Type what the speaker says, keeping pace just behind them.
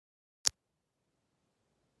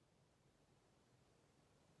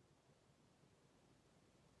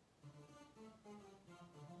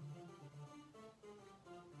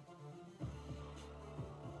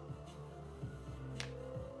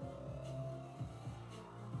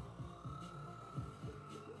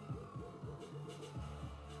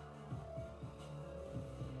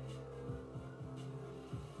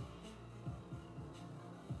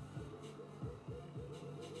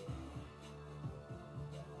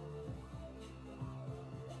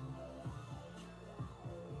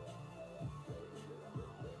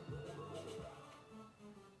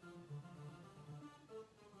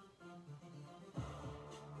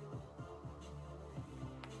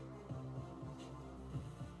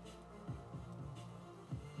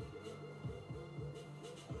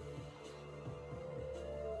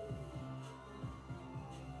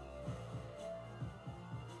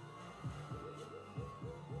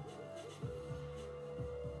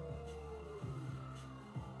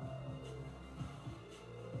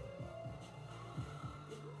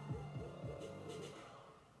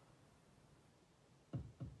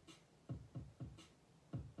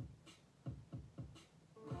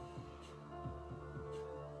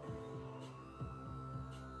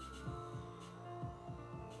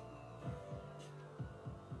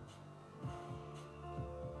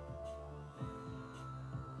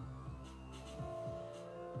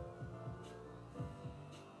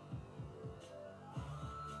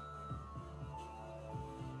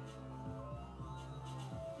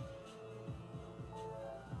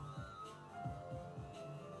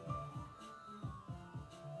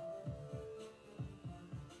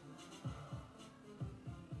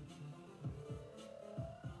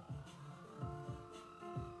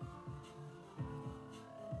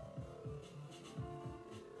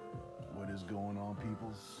going on,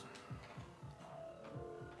 peoples?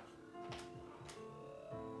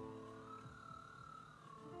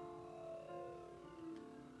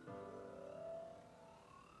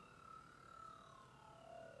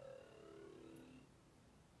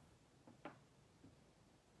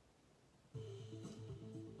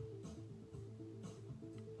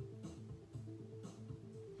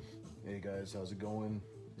 Hey guys, how's it going?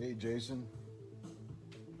 Hey Jason.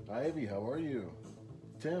 Ivy, how are you?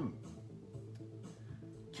 Tim.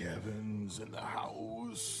 Kevin's in the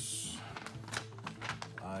house.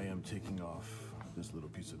 I am taking off this little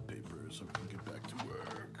piece of paper so we can get back to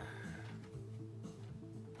work.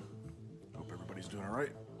 Hope everybody's doing all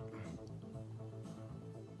right.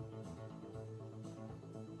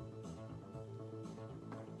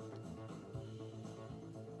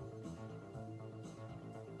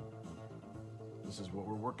 This is what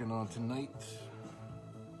we're working on tonight.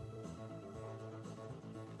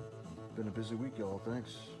 Been a busy week, y'all.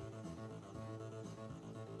 Thanks.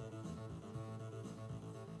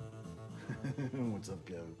 What's up,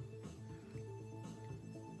 Kevin?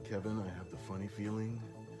 Kevin, I have the funny feeling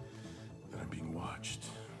that I'm being watched.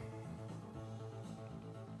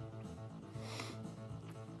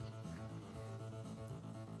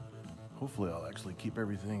 Hopefully, I'll actually keep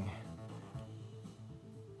everything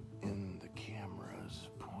in the camera's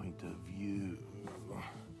point of view.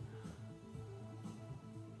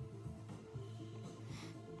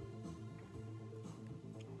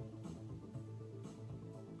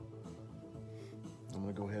 I'm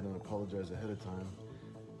gonna go ahead and apologize ahead of time.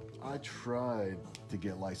 I tried to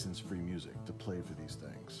get license-free music to play for these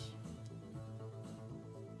things.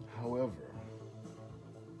 However,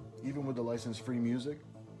 even with the license-free music,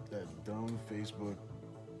 that dumb Facebook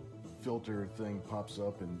filter thing pops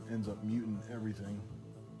up and ends up muting everything.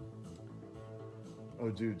 Oh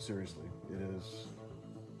dude, seriously, it is.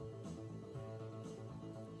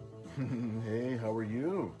 Hey, how are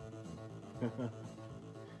you?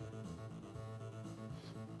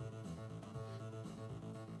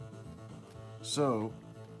 So,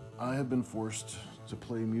 I have been forced to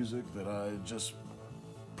play music that I just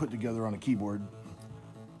put together on a keyboard.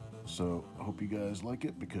 So, I hope you guys like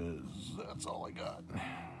it because that's all I got.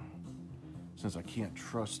 Since I can't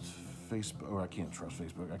trust Facebook, or I can't trust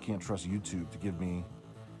Facebook, I can't trust YouTube to give me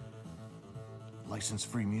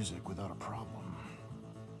license-free music without a problem.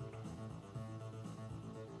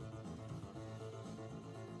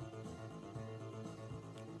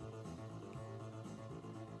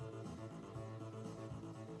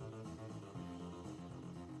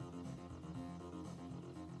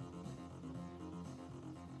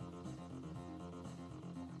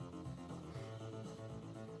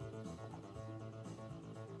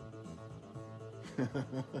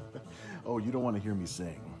 Oh, you don't want to hear me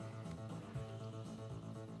sing.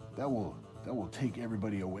 That will take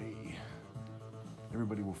everybody away.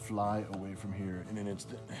 Everybody will fly away from here in an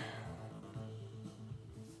instant.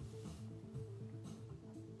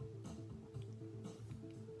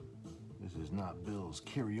 This is not Bill's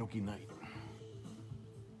karaoke night.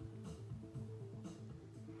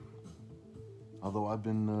 Although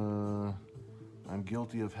I'm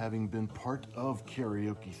guilty of having been part of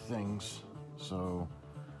karaoke things. So,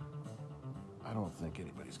 I don't think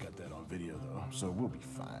anybody's got that on video though, so we'll be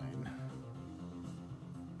fine.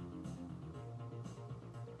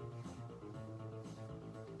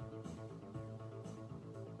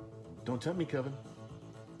 Don't tempt me, Kevin.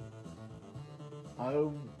 I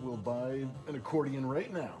will buy an accordion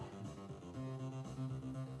right now.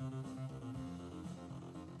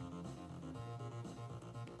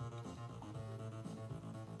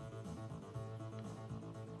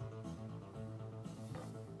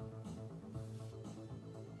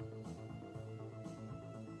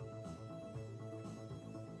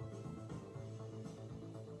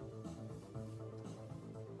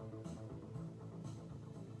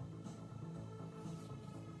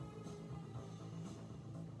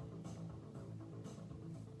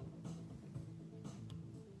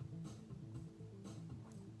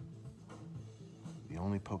 The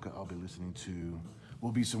only polka I'll be listening to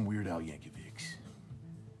will be some Weird Al Yankovic.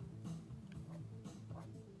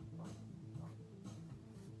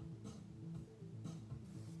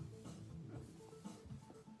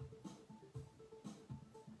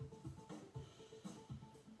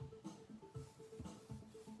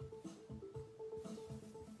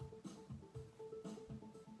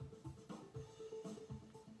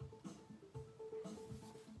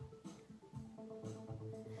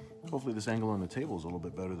 Hopefully this angle on the table is a little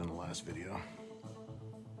bit better than the last video.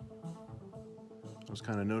 I was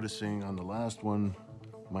kind of noticing on the last one,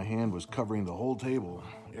 my hand was covering the whole table.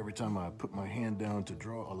 Every time I put my hand down to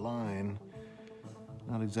draw a line,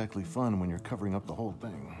 Not exactly fun when you're covering up the whole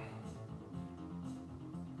thing.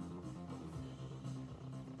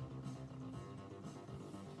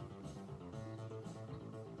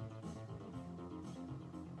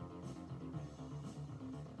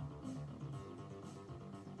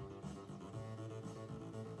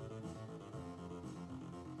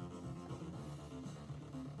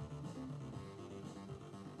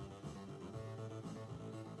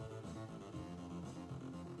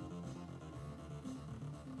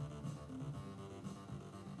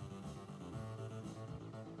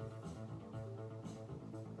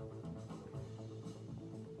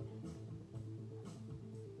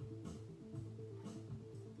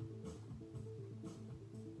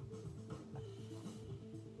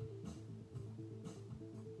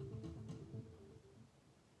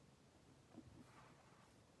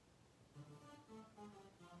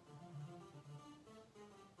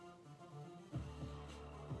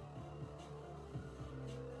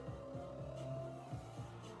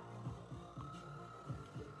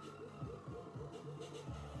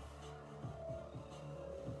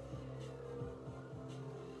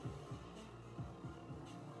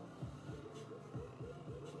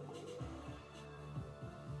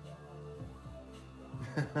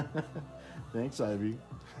 Thanks, Ivy.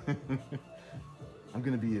 I'm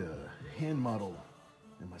gonna be a hand model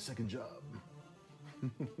in my second job.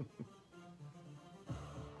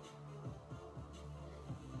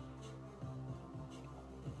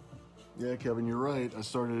 Yeah, Kevin, you're right. I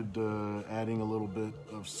started adding a little bit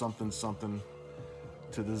of something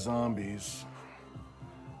to the zombies.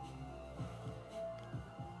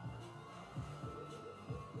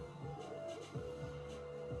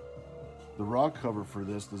 The raw cover for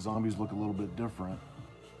this, the zombies look a little bit different.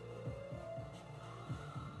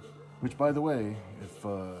 Which, by the way, if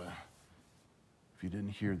you didn't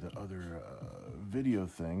hear the other video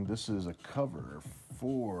thing, this is a cover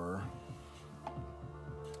for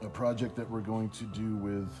a project that we're going to do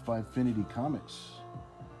with Fivefinity Comics,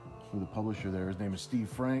 with the publisher there. His name is Steve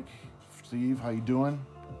Frank. Steve, how you doing?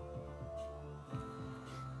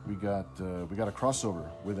 We got a crossover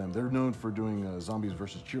with them. They're known for doing Zombies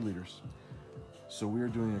versus Cheerleaders. So we are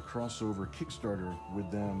doing a crossover Kickstarter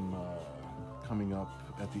with them coming up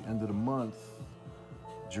at the end of the month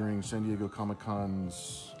during San Diego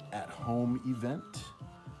Comic-Con's at-home event,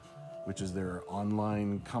 which is their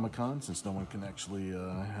online Comic-Con, since no one can actually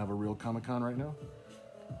have a real Comic-Con right now.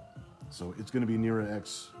 So it's going to be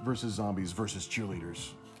Nira-X versus Zombies versus Cheerleaders.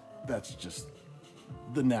 That's just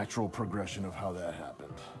the natural progression of how that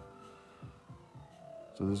happened.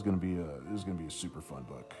 So this is going to be a super fun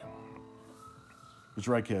book. That's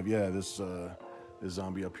right, Kev. Yeah, this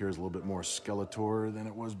zombie up here is a little bit more Skeletor than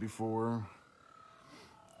it was before.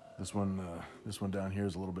 This one down here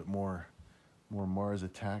is a little bit more Mars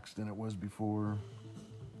attacks than it was before.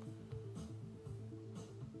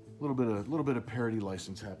 A little bit of parody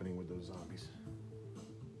license happening with those zombies.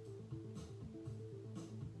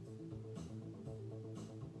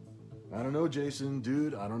 I don't know, Jason,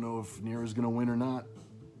 dude. I don't know if Nira's gonna win or not.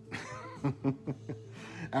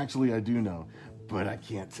 Actually, I do know, but I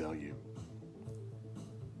can't tell you.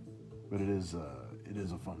 But it is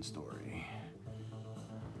a fun story.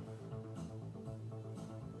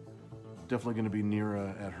 Definitely going to be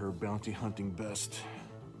Nira at her bounty hunting best.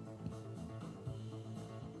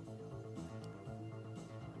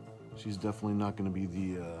 She's definitely not going to be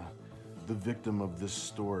the victim of this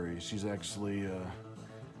story. She's actually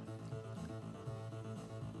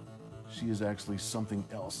she is actually something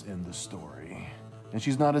else in the story, and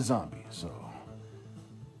she's not a zombie, so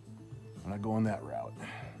I'm not going that route.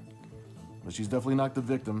 But she's definitely not the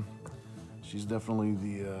victim. She's definitely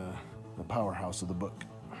the powerhouse of the book.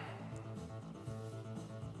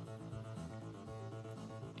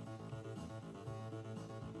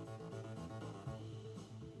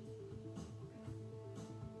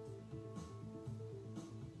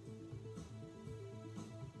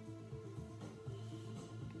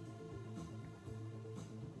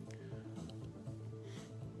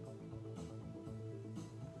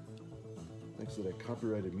 Thanks to that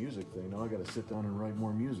copyrighted music thing, now I gotta sit down and write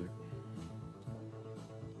more music.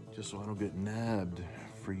 Just so I don't get nabbed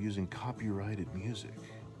for using copyrighted music.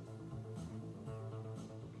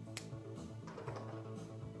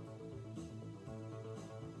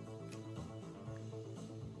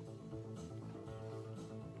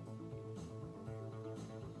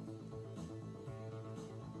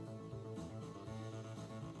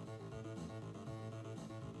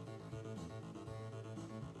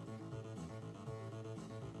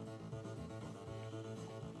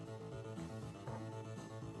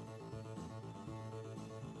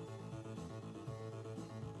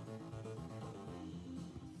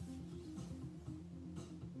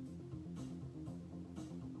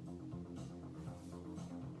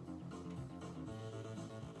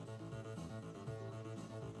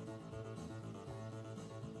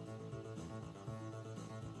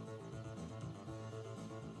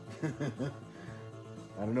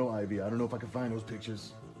 I don't know, Ivy. I don't know if I can find those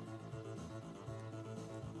pictures.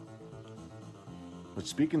 But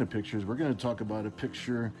speaking of pictures, we're going to talk about a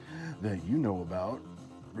picture that you know about.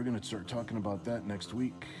 We're going to start talking about that next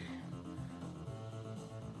week.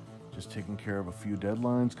 Just taking care of a few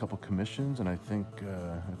deadlines, couple commissions, and I think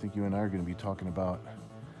you and I are going to be talking about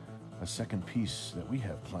a second piece that we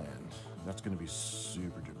have planned. That's going to be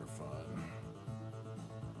super duper fun.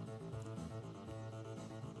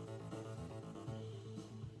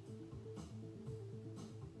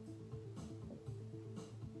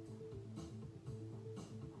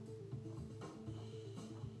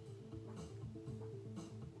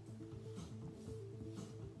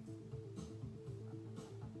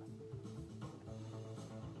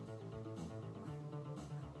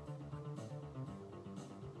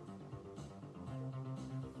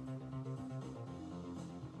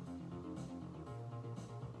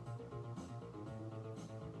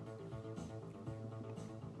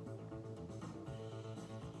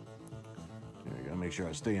 Make sure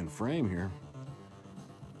I stay in frame here.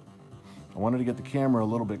 I wanted to get the camera a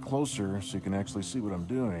little bit closer so you can actually see what I'm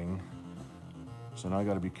doing. So now I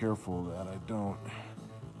got to be careful that I don't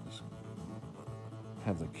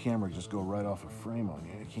have the camera just go right off a frame on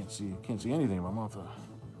you. I can't see anything. I'm off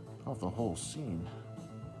the whole scene.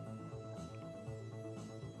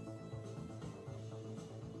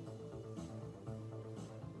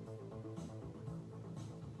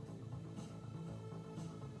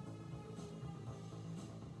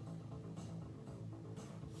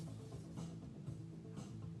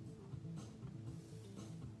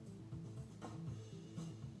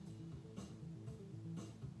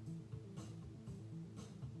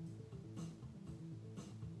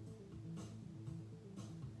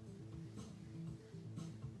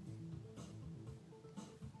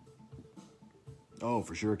 Oh,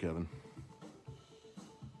 for sure, Kevin.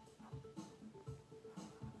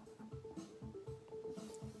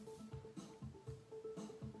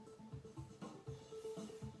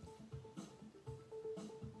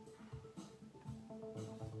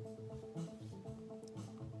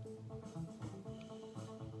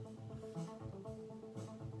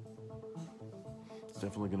 It's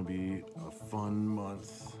definitely going to be a fun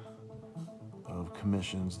month of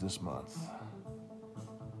commissions this month.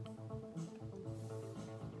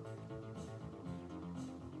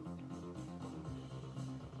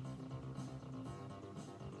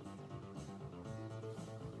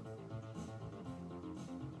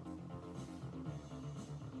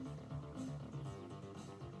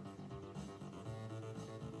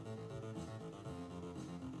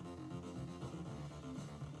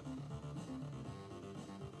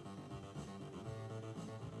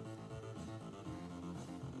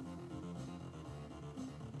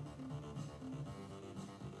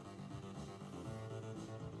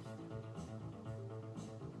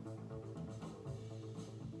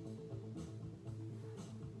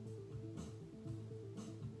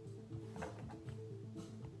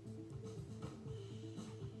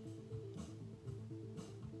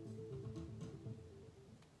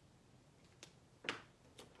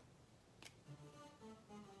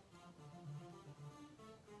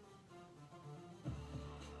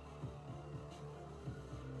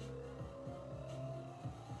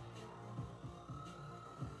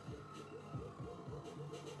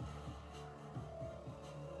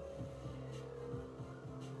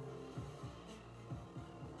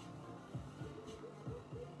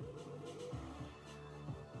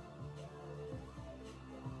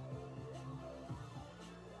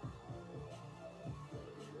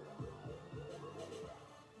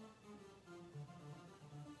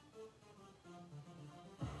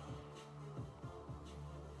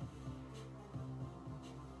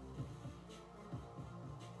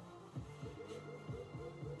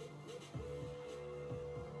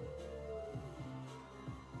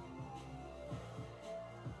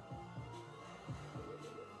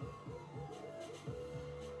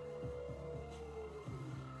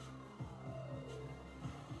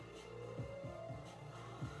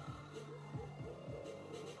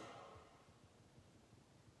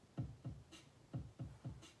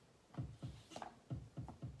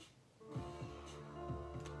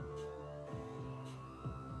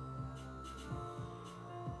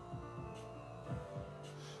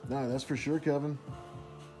 No, that's for sure, Kevin.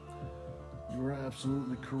 You are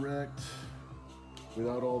absolutely correct.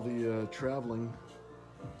 Without all the traveling,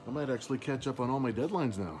 I might actually catch up on all my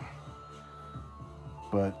deadlines now.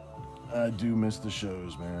 But I do miss the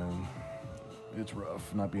shows, man. It's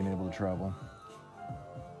rough not being able to travel.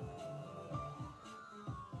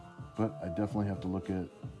 But I definitely have to look at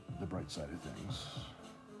the bright side of things.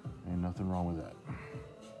 Ain't nothing wrong with that.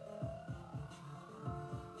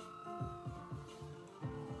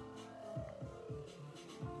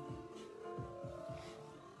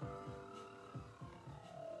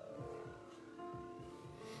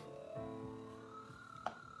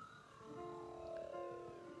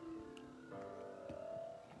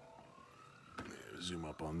 zoom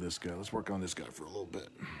up on this guy. Let's work on this guy for a little bit.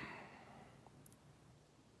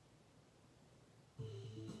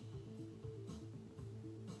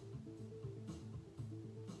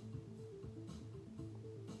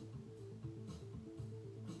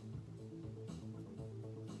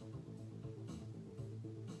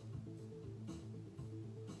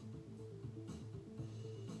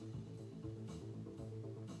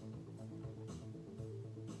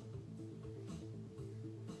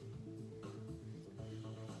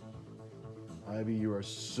 Ivy, you are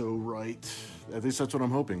so right. At least that's what I'm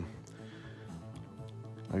hoping.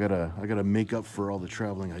 I gotta make up for all the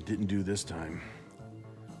traveling I didn't do this time.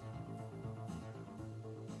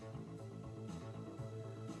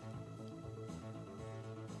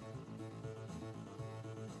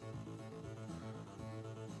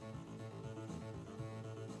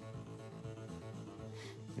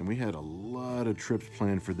 And we had a lot of trips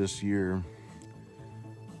planned for this year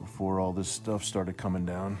before all this stuff started coming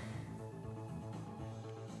down.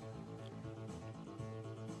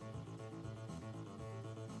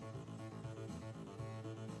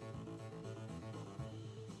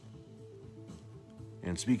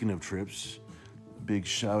 And speaking of trips, big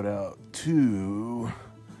shout out to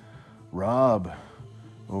Rob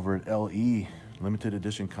over at LE, Limited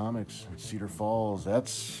Edition Comics in Cedar Falls.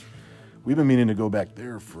 We've been meaning to go back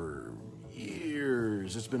there for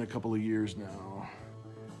years. It's been a couple of years now.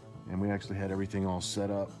 And we actually had everything all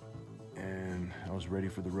set up and I was ready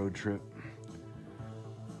for the road trip.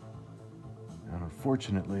 And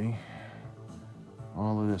unfortunately,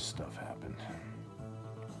 all of this stuff happened.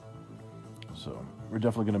 So we're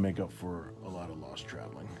definitely going to make up for a lot of lost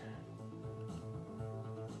traveling.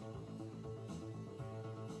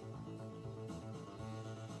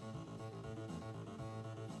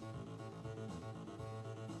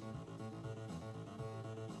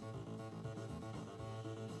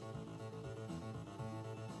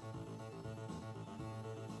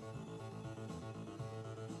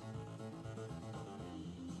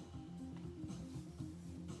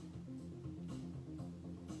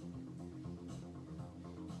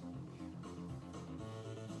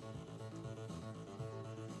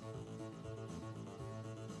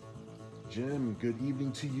 Jim, good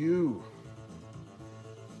evening to you.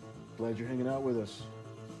 Glad you're hanging out with us.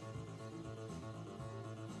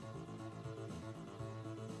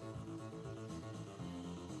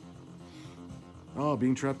 Oh,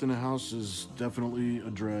 being trapped in a house is definitely a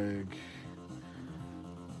drag.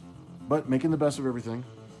 But making the best of everything.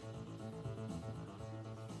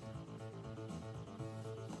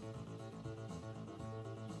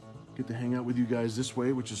 Get to hang out with you guys this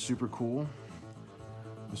way, which is super cool.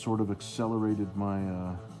 It sort of accelerated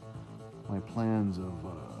my my plans of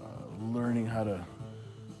learning how to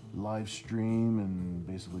live stream and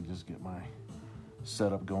basically just get my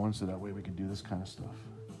setup going so that way we can do this kind of stuff.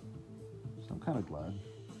 So I'm kind of glad.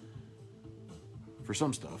 For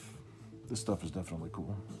some stuff, this stuff is definitely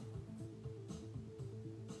cool.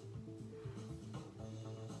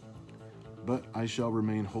 But I shall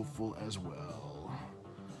remain hopeful as well.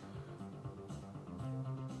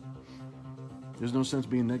 There's no sense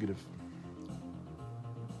being negative.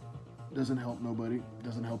 Doesn't help nobody,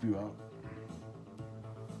 doesn't help you out.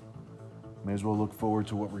 May as well look forward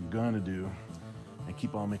to what we're gonna do and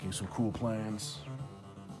keep on making some cool plans.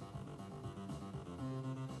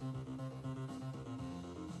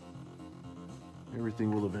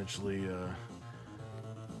 Everything will eventually,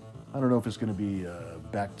 I don't know if it's gonna be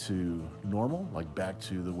back to normal, like back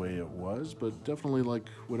to the way it was, but definitely like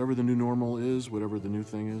whatever the new normal is, whatever the new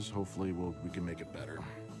thing is, hopefully we can make it better.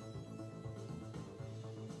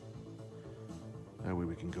 That way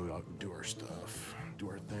we can go out and do our stuff, do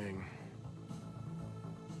our thing.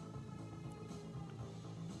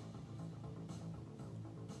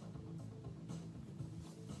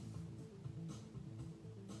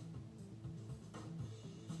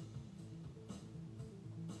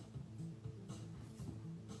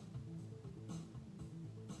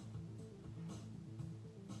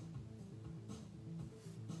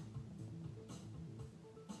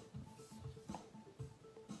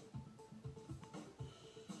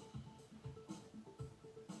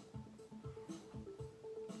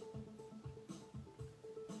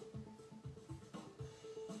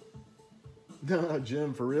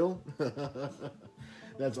 Jim, for real?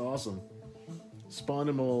 That's awesome.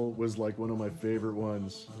 Spawnimal was like one of my favorite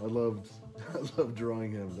ones. I loved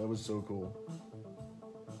drawing him. That was so cool.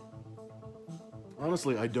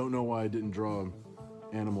 Honestly, I don't know why I didn't draw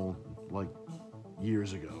Animal like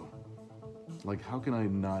years ago. Like, how can I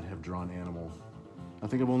not have drawn Animal? I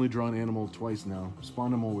think I've only drawn Animal twice now.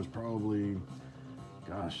 Spawnimal was probably,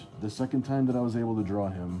 gosh, the second time that I was able to draw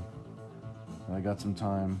him. I got some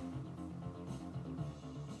time.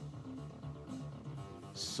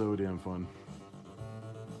 So damn fun.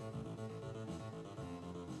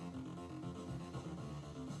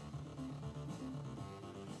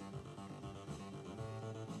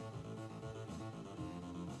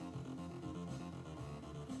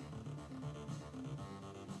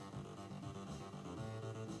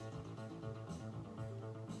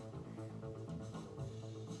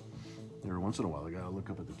 Every once in a while, I gotta look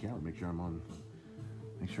up at the camera, make sure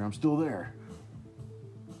I'm still there.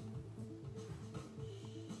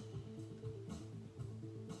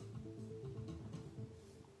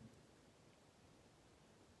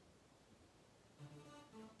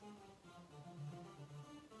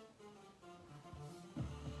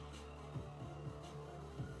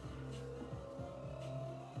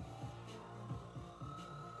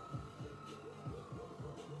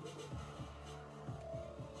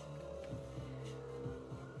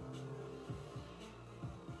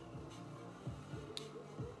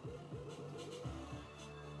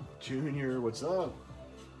 Junior, what's up?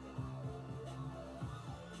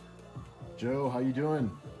 Joe, how you doing?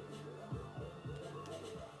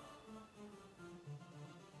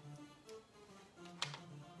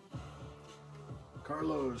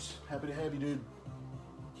 Carlos, happy to have you, dude.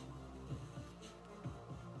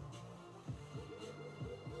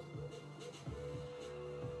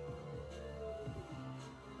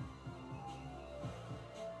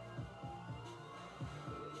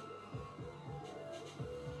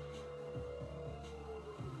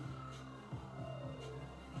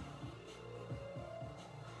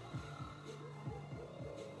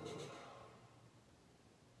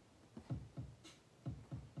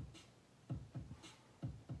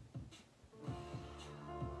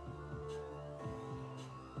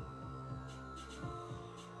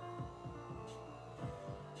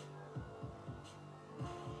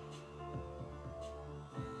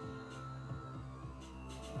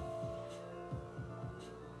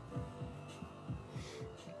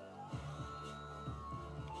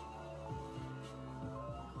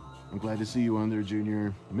 I'm glad to see you on there,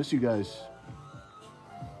 Junior. I miss you guys.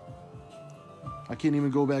 I can't even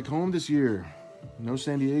go back home this year. No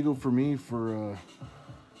San Diego for me for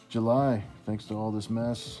July, thanks to all this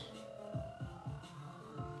mess.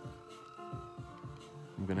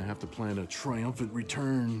 I'm gonna have to plan a triumphant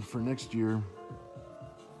return for next year.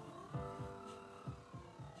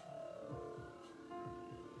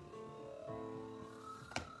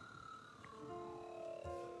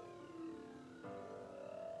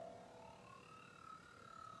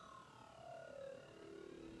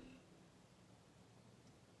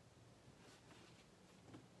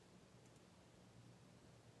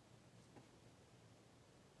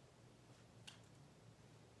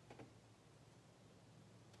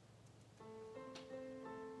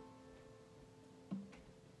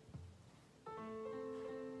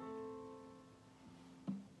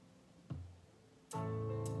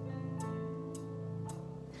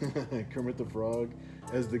 Kermit the Frog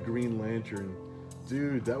as the Green Lantern.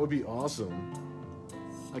 Dude, that would be awesome.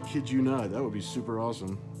 I kid you not, that would be super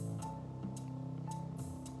awesome.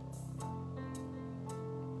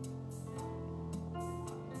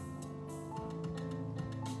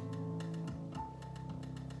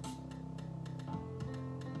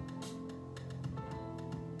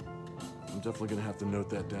 I'm definitely gonna have to note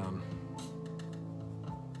that down.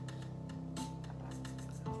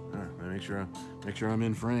 All right, make sure I'm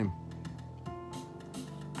in frame.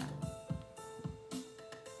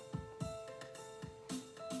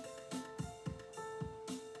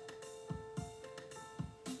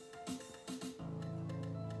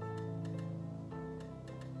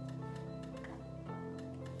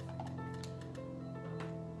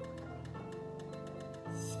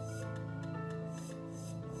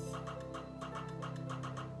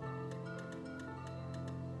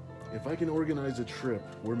 If I can organize a trip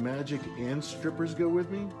where magic and strippers go with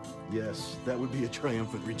me, yes, that would be a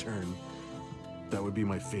triumphant return. That would be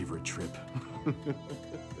my favorite trip.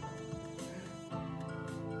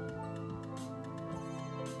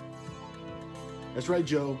 That's right,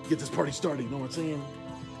 Joe. Get this party started, you know what I'm saying?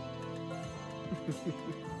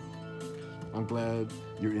 I'm glad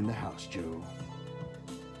you're in the house, Joe.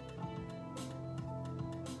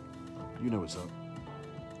 You know what's up.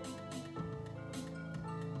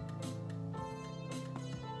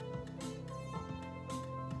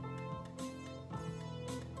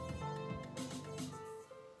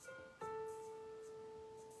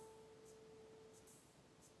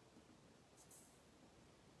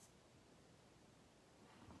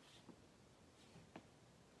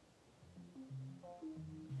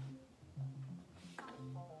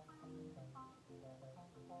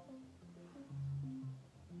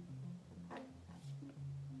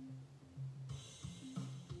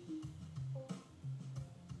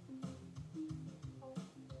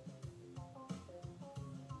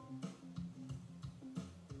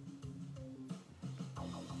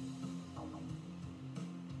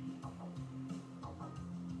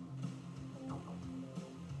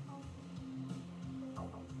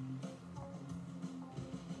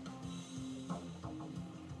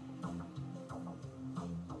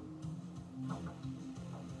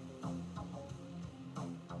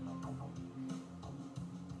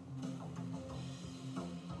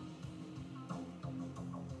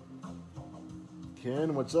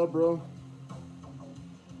 Ken, what's up, bro?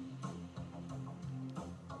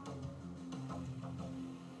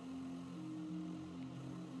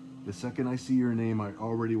 The second I see your name, I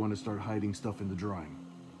already want to start hiding stuff in the drawing.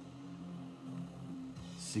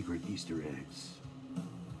 Secret Easter eggs.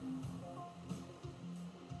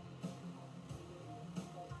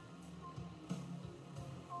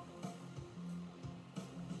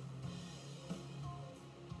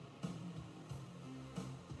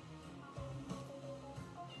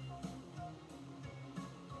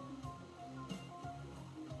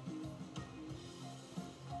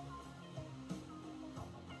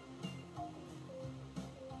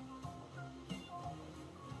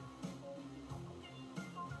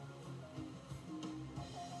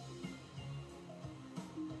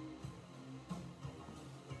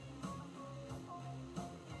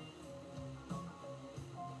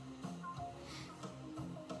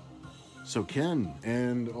 So Ken,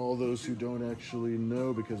 and all those who don't actually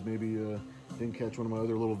know, because maybe didn't catch one of my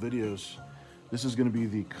other little videos, this is going to be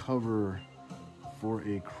the cover for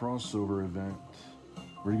a crossover event.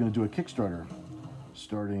 We're going to do a Kickstarter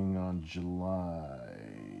starting on July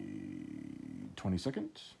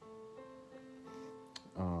 22nd.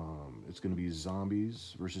 It's going to be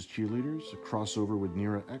Zombies versus Cheerleaders, a crossover with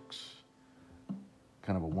Nira-X.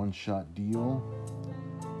 Kind of a one-shot deal.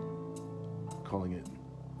 Calling it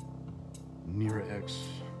Nira-X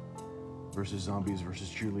versus Zombies versus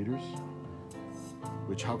Cheerleaders.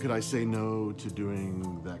 Which, how could I say no to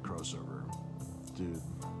doing that crossover, dude?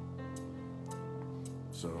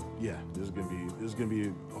 So yeah, this is gonna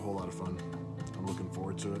be a whole lot of fun. I'm looking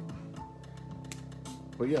forward to it.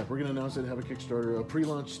 But yeah, we're gonna announce it. Have a Kickstarter. A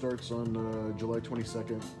pre-launch starts on July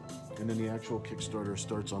 22nd, and then the actual Kickstarter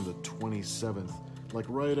starts on the 27th. Like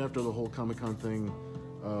right after the whole Comic-Con thing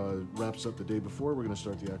wraps up the day before, we're gonna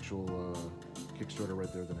start the actual Kickstarter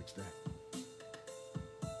right there the next day.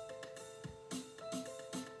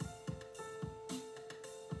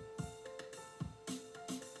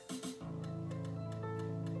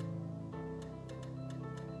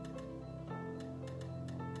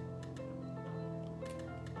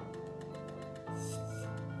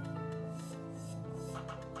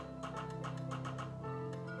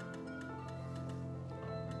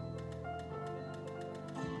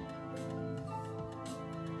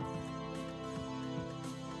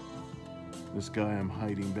 This guy I'm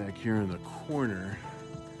hiding back here in the corner,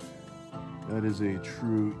 that is a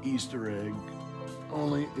true Easter egg,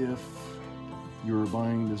 only if you were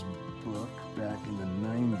buying this book back in the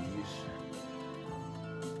 90s.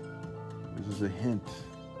 This is a hint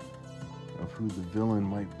of who the villain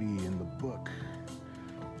might be in the book.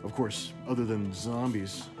 Of course, other than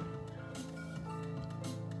zombies.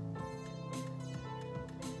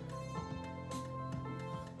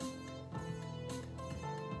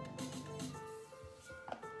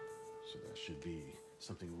 Should be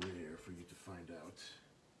something rare for you to find out.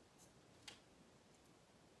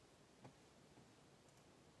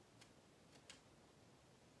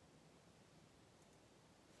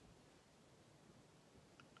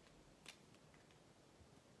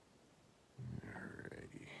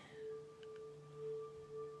 Alrighty.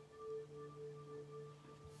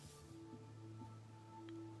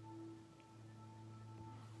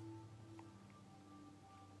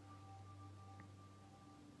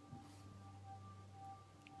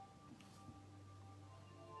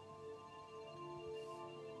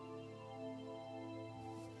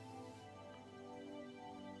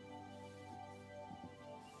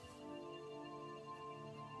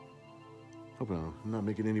 Hope I'm not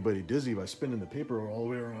making anybody dizzy by spinning the paper all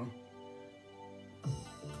the way around.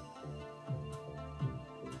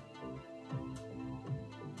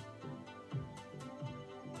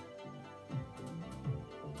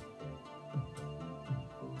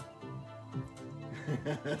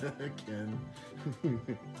 Ken.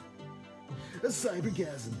 A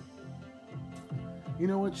cybergasm. You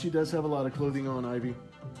know what? She does have a lot of clothing on, Ivy.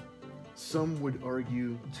 Some would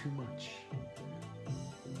argue too much.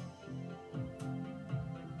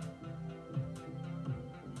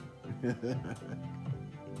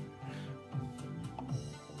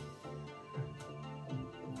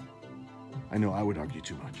 I know I would argue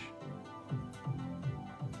too much.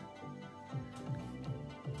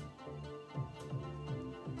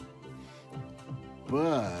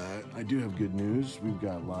 But I do have good news. We've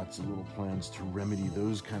got lots of little plans to remedy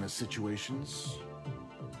those kind of situations.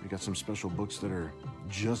 We got some special books that are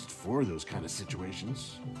just for those kind of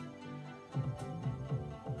situations.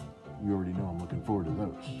 You already know I'm looking forward to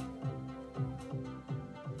those.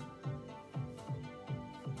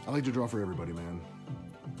 I like to draw for everybody, man.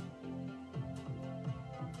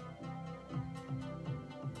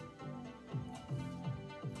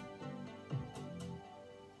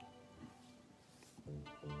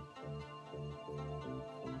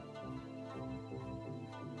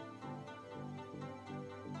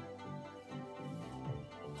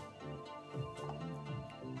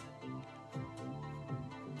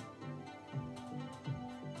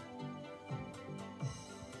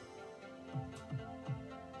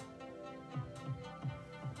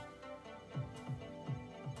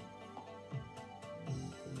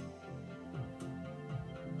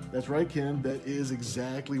 That's right, Ken. That is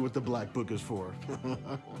exactly what the black book is for.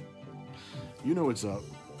 You know what's up.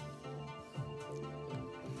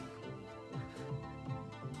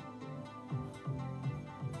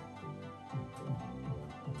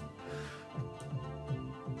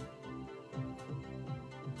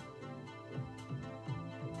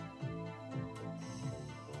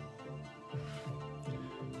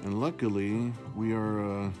 And luckily, we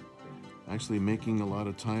are actually making a lot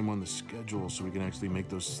of time on the schedule so we can actually make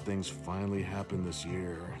those things finally happen this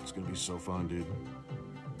year. It's going to be so fun, dude.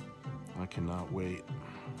 I cannot wait.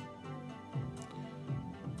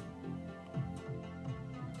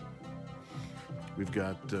 We've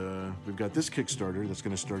got this Kickstarter that's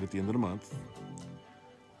going to start at the end of the month.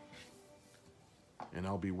 And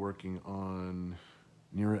I'll be working on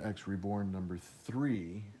Nira-X Reborn number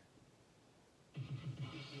 3.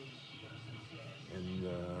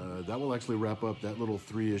 And that will actually wrap up that little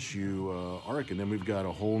 3-issue arc, and then we've got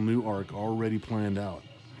a whole new arc already planned out.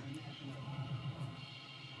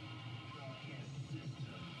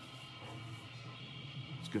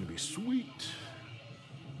 It's gonna be sweet.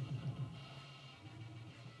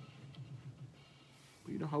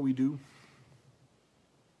 But you know how we do.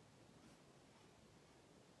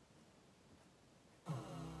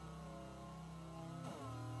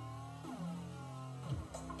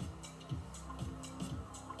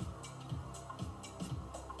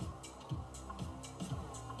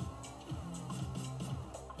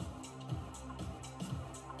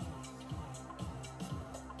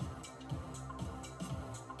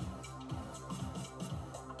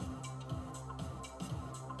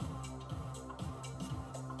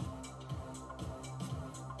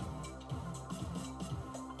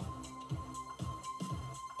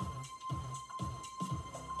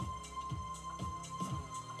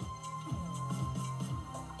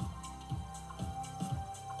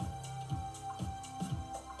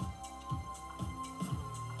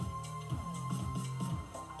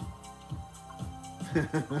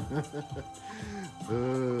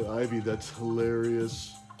 Ivy, that's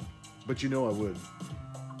hilarious. But you know I would.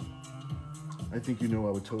 I think you know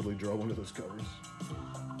I would totally draw one of those covers.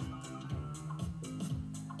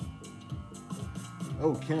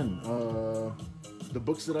 Oh, Ken, the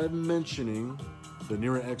books that I'm mentioning, the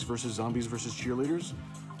Nira-X versus Zombies versus Cheerleaders,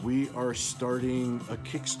 we are starting a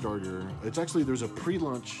Kickstarter. It's actually, there's a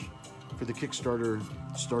pre-launch for the Kickstarter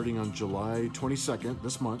starting on July 22nd,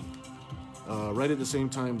 this month. Right at the same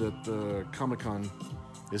time that Comic-Con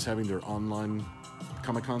is having their online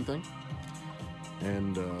Comic-Con thing.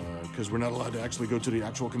 And because we're not allowed to actually go to the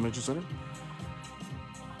actual convention center.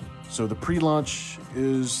 So the pre-launch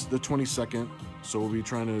is the 22nd. So we'll be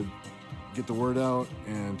trying to get the word out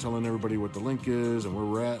and telling everybody what the link is and where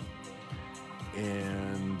we're at.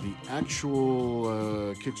 And the actual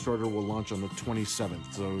Kickstarter will launch on the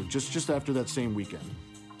 27th. So just after that same weekend.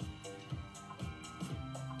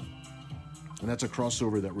 And that's a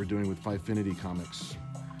crossover that we're doing with Fivefinity Comics.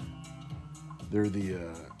 They're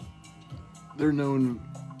known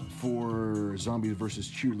for Zombies versus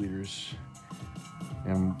Cheerleaders.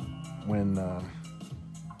 And when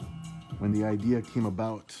the idea came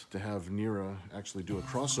about to have Nira actually do a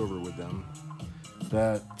crossover with them,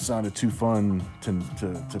 that sounded too fun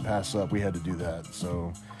to pass up. We had to do that.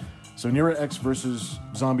 So Nira-X versus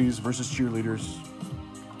Zombies versus Cheerleaders.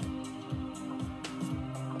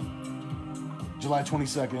 July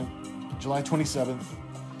 22nd, July 27th.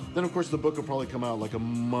 Then, of course, the book will probably come out like a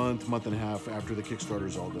month and a half after the Kickstarter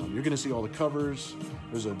is all done. You're going to see all the covers.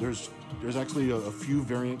 There's actually a few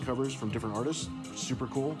variant covers from different artists. Super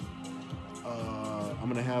cool. I'm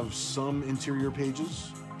going to have some interior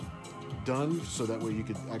pages done so that way you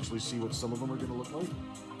could actually see what some of them are going to look like.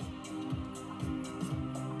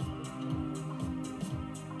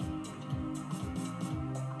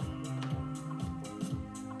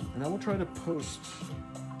 And I will try to post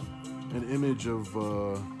an image of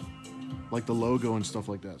like the logo and stuff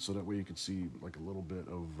like that, so that way you can see like a little bit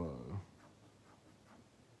of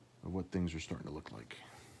what things are starting to look like.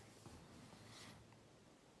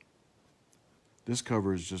 This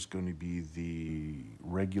cover is just going to be the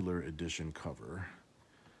regular edition cover,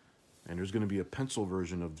 and there's going to be a pencil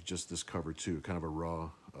version of just this cover too, kind of a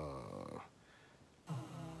raw,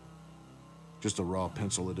 just a raw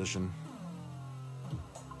pencil edition.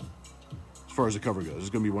 As far as the cover goes, it's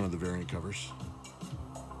going to be one of the variant covers.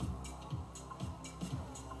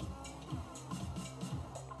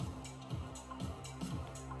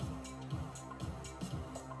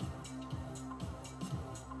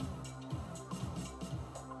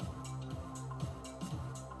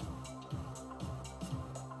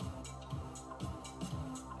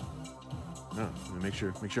 No, let me make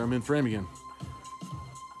sure I'm in frame again.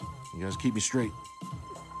 You guys keep me straight.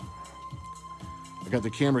 I got the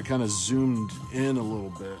camera kind of zoomed in a little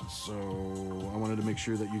bit, so I wanted to make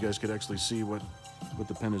sure that you guys could actually see what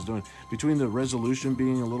the pen is doing. Between the resolution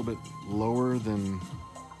being a little bit lower than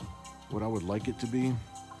what I would like it to be,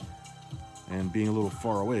 and being a little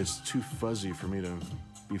far away, it's too fuzzy for me to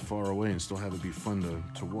be far away and still have it be fun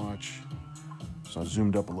to watch. So I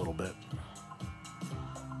zoomed up a little bit.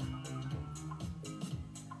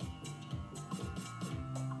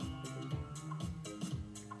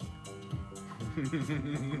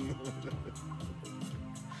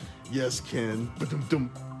 Yes, Ken. Ba-dum-dum.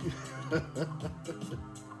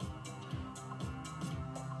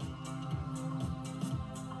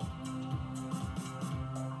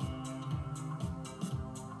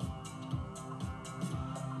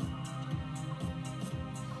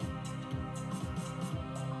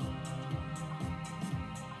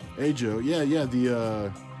 Hey, Joe. Yeah,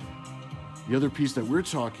 the other piece that we're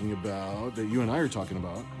talking about, that you and I are talking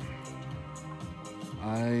about,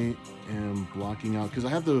 I am blocking out, because I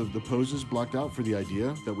have the poses blocked out for the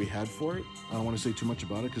idea that we had for it. I don't want to say too much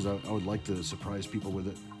about it, because I would like to surprise people with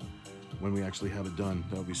it when we actually have it done.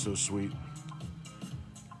 That would be so sweet.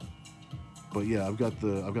 But yeah, I've got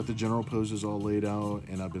the general poses all laid out,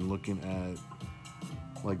 and I've been looking at,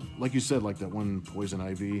 like you said, like that one Poison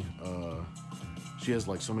Ivy. She has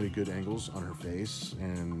like so many good angles on her face,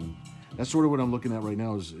 and that's sort of what I'm looking at right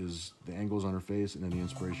now is the angles on her face, and then the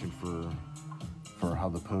inspiration for how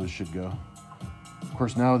the pose should go. Of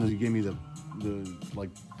course, now that you gave me the like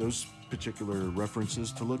those particular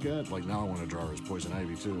references to look at, like now I want to draw her as Poison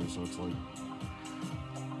Ivy too. So it's like,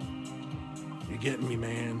 you're getting me,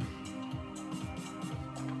 man.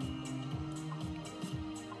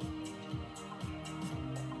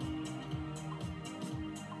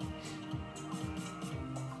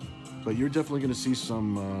 But you're definitely going to see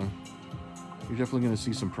some. You're definitely going to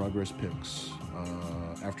see some progress pics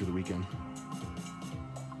after the weekend.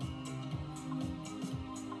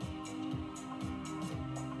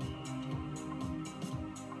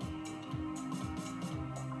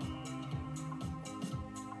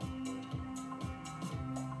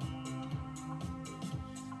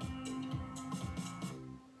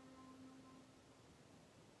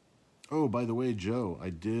 Oh, by the way, Joe, I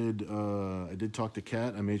did talk to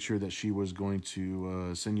Kat. I made sure that she was going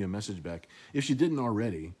to send you a message back. If she didn't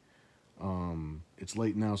already, it's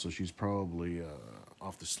late now, so she's probably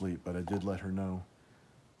off to sleep. But I did let her know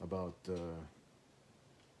about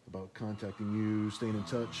contacting you, staying in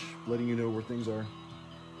touch, letting you know where things are.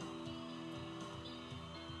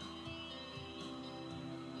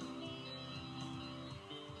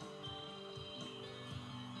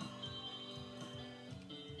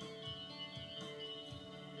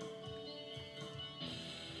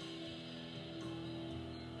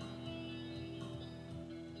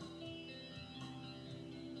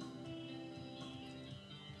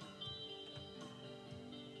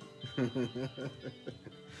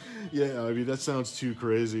 Yeah, I mean that sounds too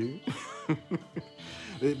crazy.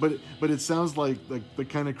 but it sounds like the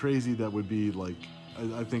kind of crazy that would be like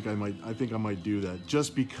I think I might do that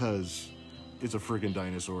just because it's a friggin'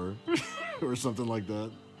 dinosaur or something like that,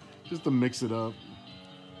 just to mix it up.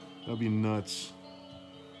 That'd be nuts.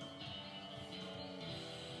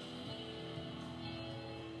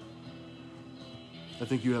 I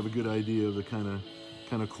think you have a good idea of the kind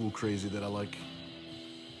of cool crazy that I like.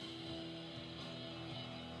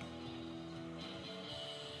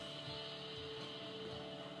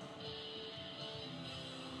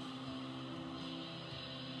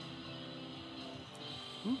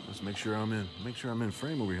 Let's make sure I'm in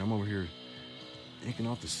frame over here. I'm over here inking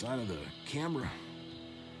off the side of the camera,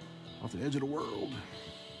 off the edge of the world.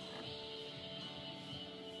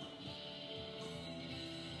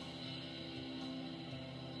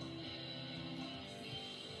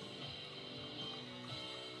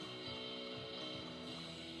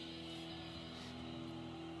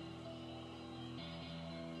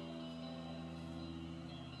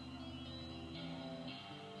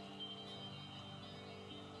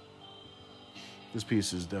 This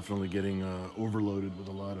piece is definitely getting overloaded with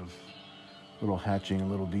a lot of little hatching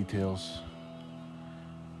and little details.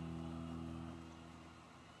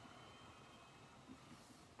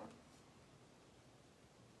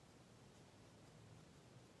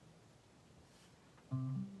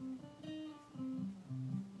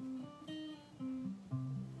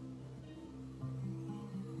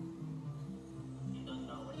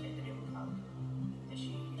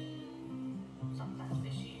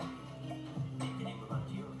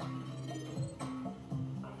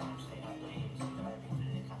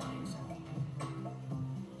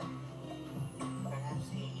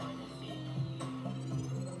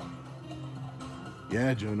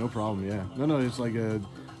 Yeah, Joe, no problem. Yeah, no, it's like I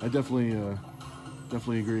definitely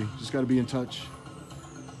agree. Just got to be in touch.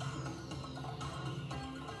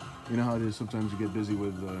 You know how it is. Sometimes you get busy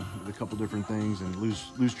with a couple different things and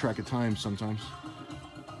lose track of time sometimes.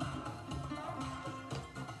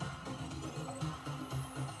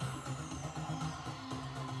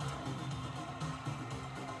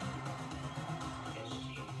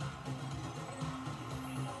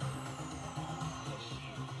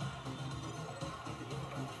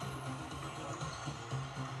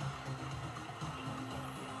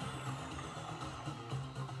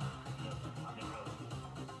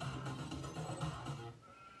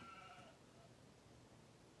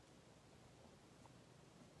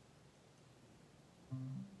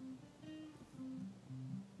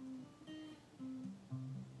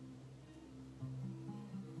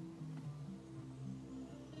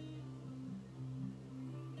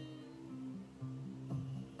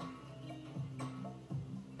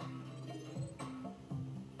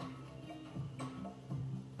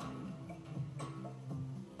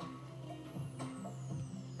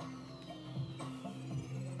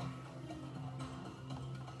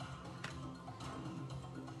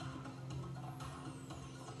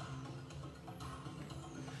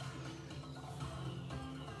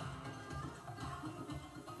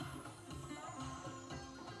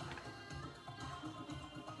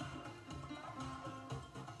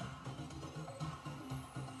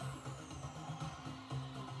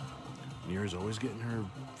 Nira's always getting her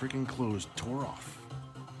freaking clothes tore off.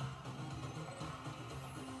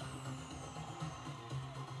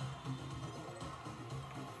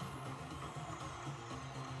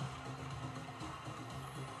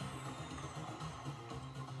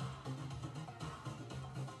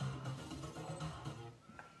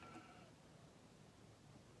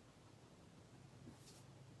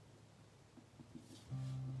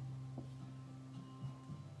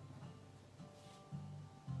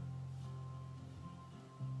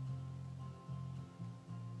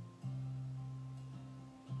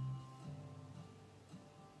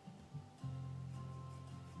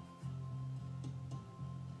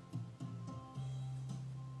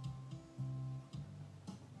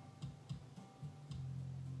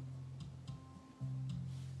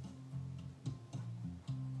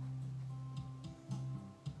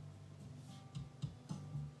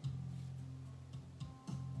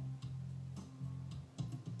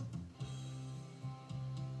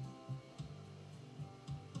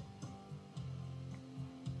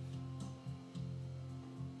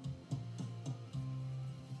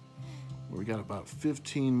 We got about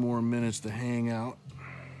 15 more minutes to hang out.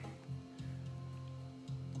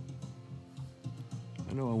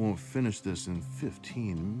 I know I won't finish this in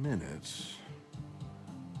 15 minutes,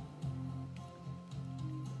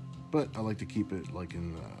 but I like to keep it like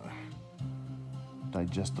in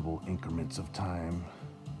digestible increments of time.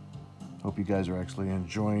 Hope you guys are actually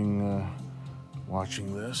enjoying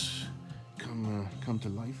watching this come to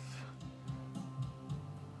life.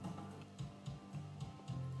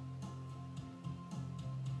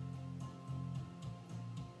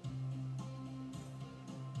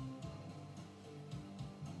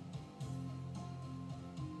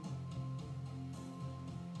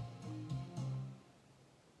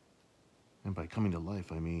 And by coming to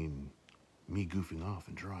life, I mean me goofing off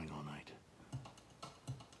and drawing all night.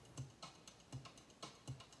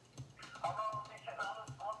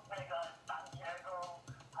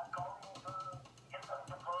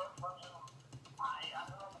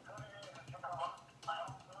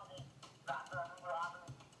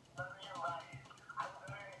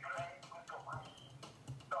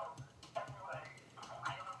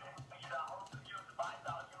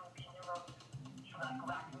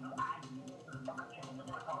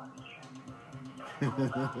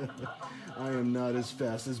 I am not as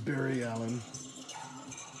fast as Barry Allen.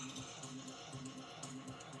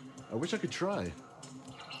 I wish I could try.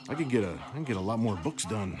 I can get a lot more books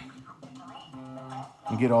done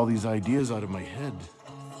and get all these ideas out of my head.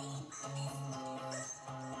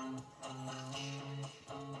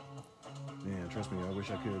 Man, trust me, I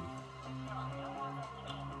wish I could.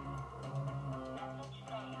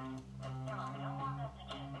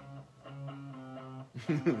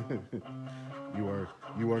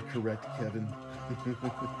 You are correct, Kevin.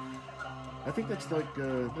 I think that's like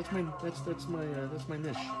that's my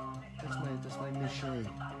niche. That's my niche.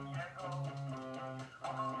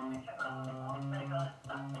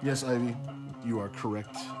 Yes, Ivy, you are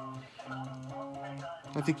correct.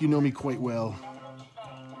 I think you know me quite well.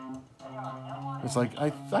 It's like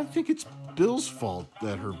I think it's Bill's fault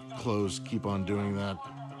that her clothes keep on doing that.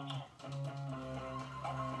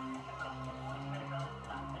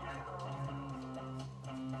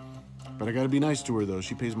 But I gotta be nice to her, though.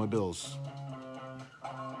 She pays my bills.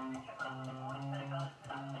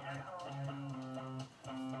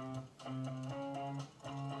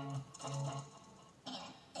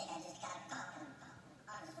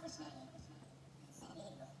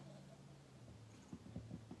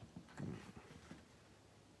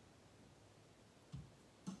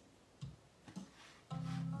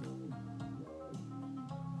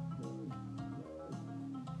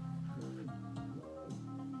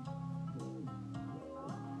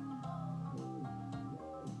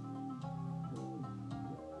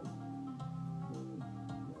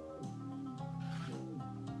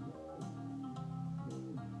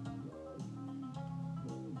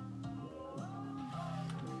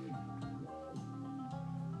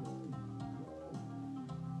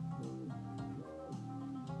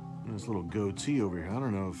 This little goatee over here. I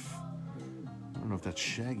don't know if that's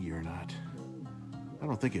shaggy or not. I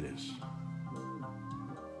don't think it is.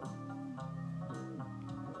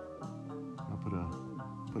 I'll put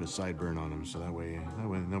a sideburn on him so that way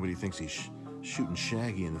nobody thinks he's shooting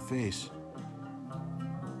Shaggy in the face.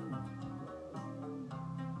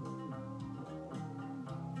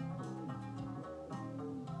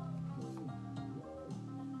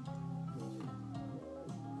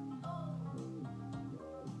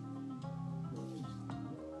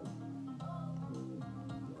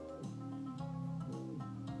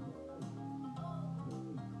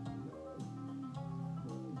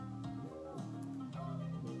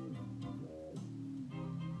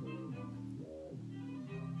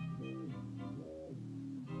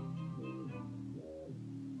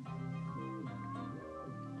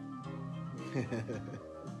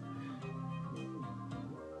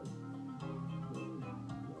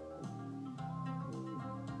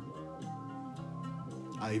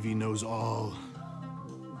 Ivy knows all.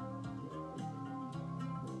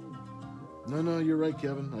 No, you're right,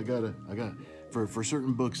 Kevin. I gotta for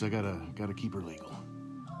certain books I gotta keep her legal.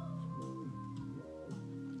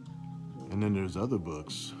 And then there's other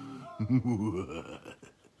books.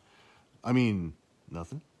 I mean,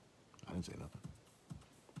 nothing. I didn't say nothing.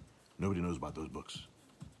 Nobody knows about those books.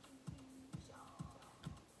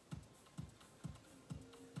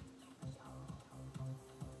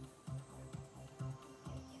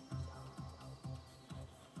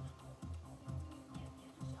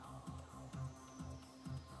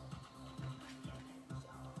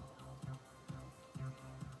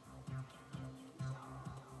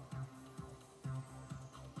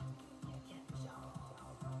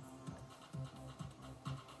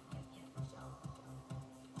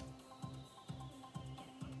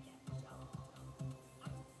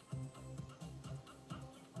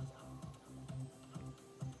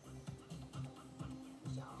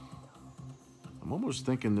 I'm almost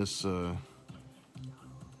thinking this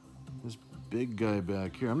big guy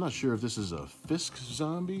back here. I'm not sure if this is a Fisk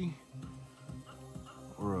zombie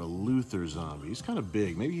or a Luther zombie. He's kind of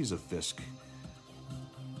big. Maybe he's a Fisk.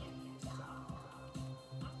 I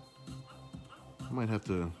might have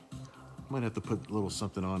to put a little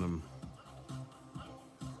something on him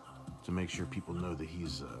to make sure people know that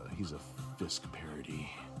he's a Fisk parody.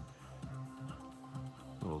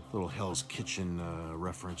 Little Hell's Kitchen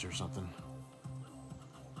reference or something.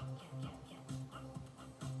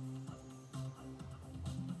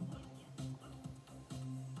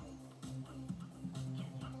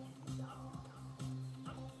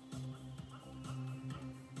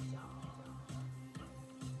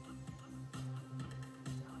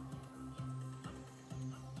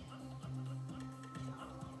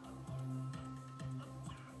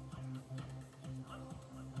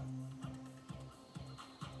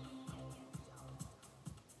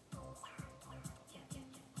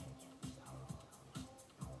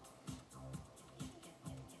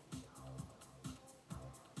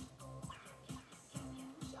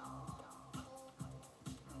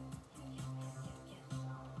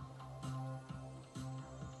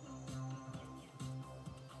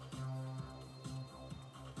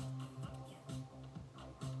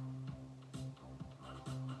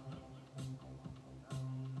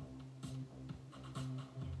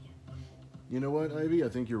 You know what, Ivy? I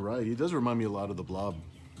think you're right. He does remind me a lot of the Blob.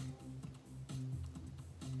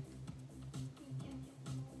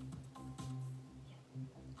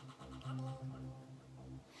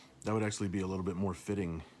 That would actually be a little bit more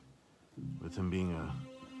fitting with him being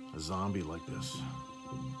a zombie like this.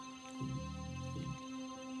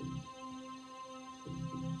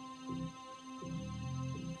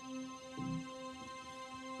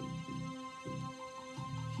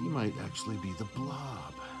 He might actually be the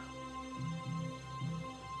Blob.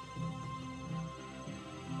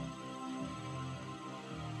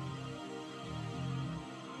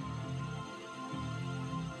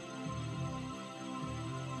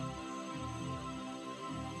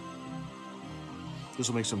 This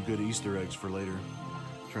will make some good Easter eggs for later.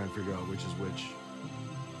 Try and figure out which is which.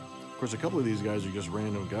 Of course, a couple of these guys are just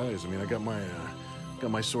random guys. I mean, I got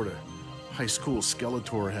my sort of high school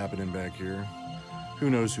Skeletor happening back here. Who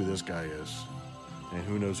knows who this guy is? And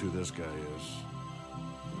who knows who this guy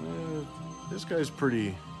is? This guy's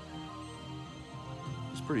pretty...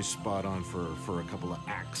 He's pretty spot on for a couple of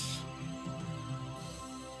acts.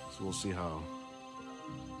 So we'll see how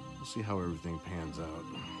everything pans out.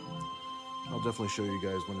 I'll definitely show you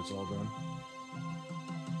guys when it's all done.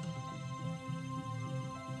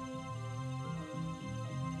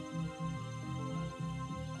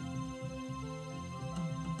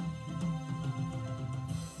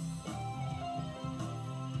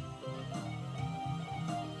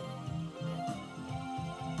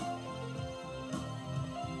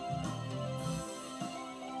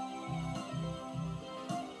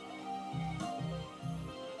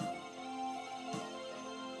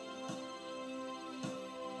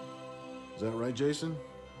 Is that right, Jason?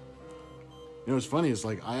 You know, it's funny, it's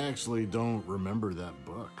like I actually don't remember that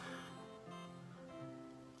book.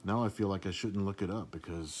 Now I feel like I shouldn't look it up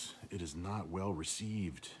because it is not well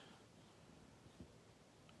received.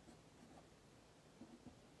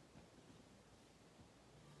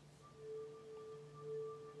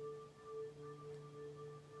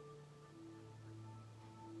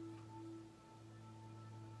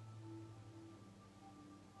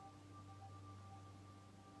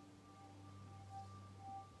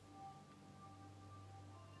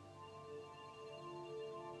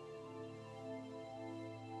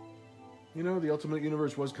 You know, the Ultimate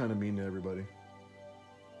Universe was kind of mean to everybody.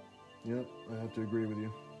 Yep, I have to agree with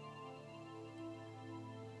you.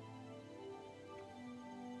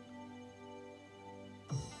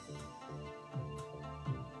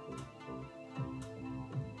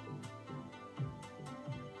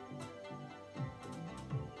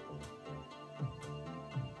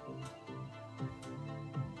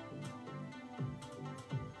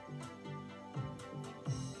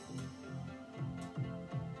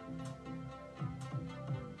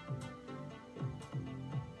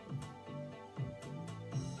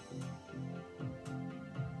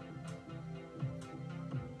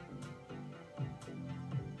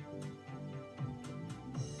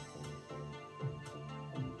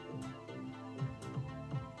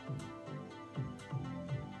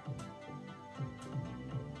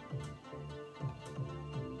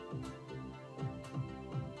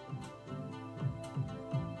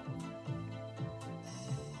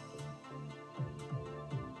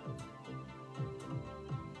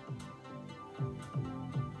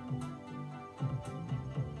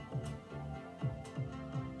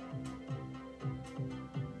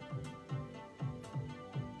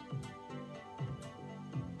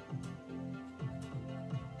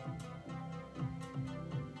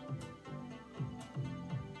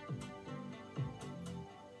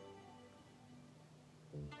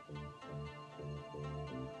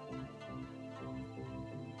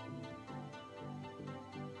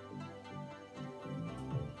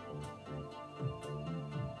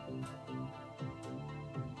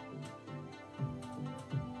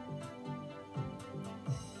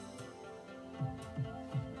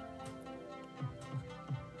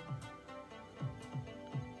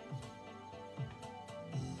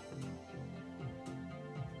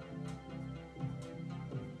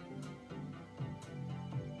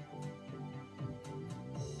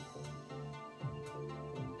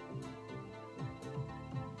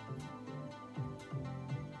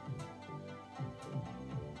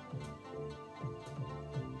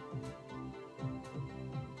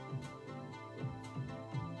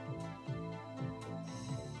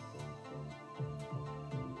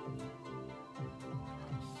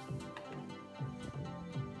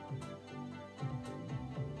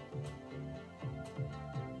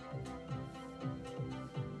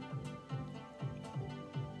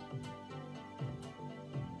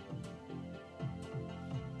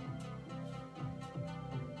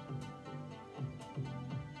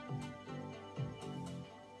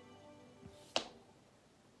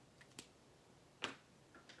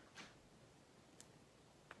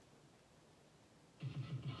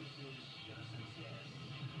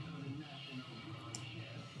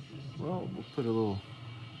 Well, we'll put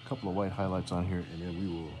a couple of white highlights on here, and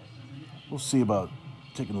then we'll see about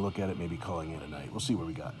taking a look at it, maybe calling it a night. We'll see what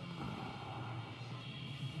we got.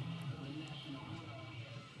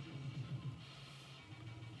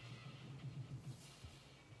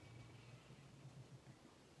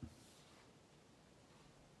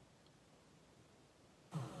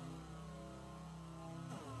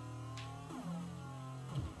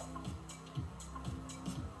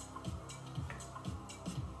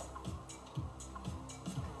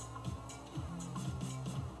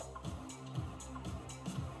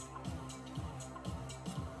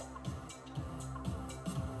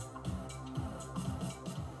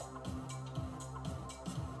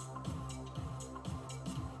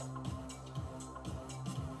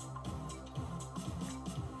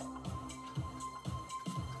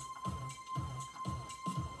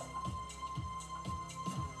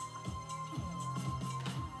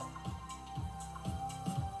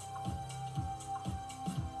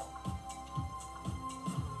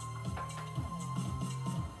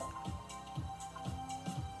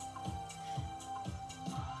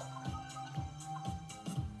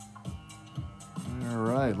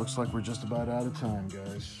 right, looks like we're just about out of time,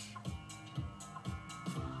 guys.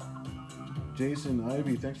 Jason,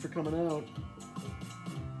 Ivy, thanks for coming out.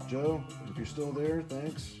 Joe, if you're still there,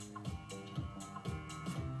 thanks.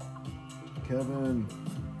 Kevin,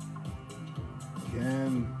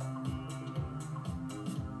 Ken.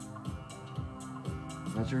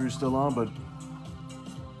 Not sure who's still on, but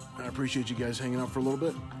I appreciate you guys hanging out for a little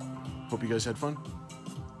bit. Hope you guys had fun.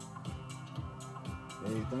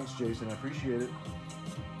 Hey, thanks, Jason. I appreciate it.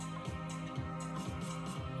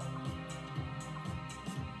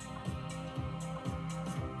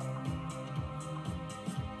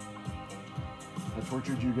 I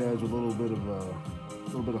tortured you guys with a little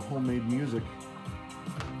bit of homemade music,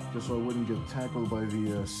 just so I wouldn't get tackled by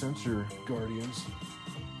the censor guardians.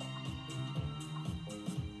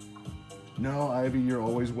 No, Ivy, you're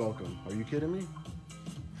always welcome. Are you kidding me?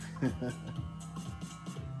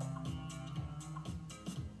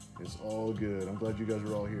 It's all good. I'm glad you guys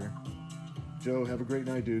are all here. Joe, have a great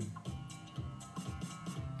night, dude.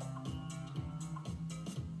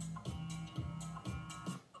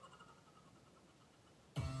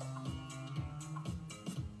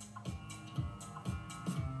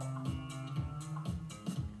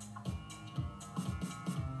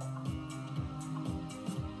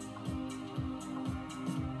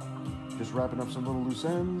 Just wrapping up some little loose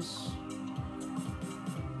ends.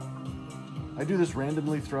 I do this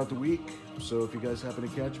randomly throughout the week, so if you guys happen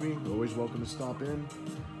to catch me, you're always welcome to stop in.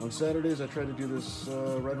 On Saturdays, I try to do this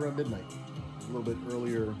right around midnight, a little bit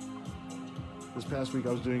earlier. This past week,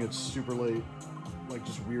 I was doing it super late, like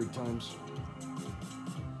just weird times.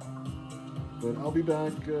 But I'll be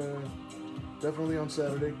back definitely on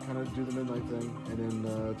Saturday, kind of do the midnight thing. And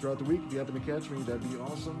then throughout the week, if you happen to catch me, that'd be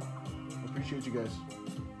awesome. I appreciate you guys.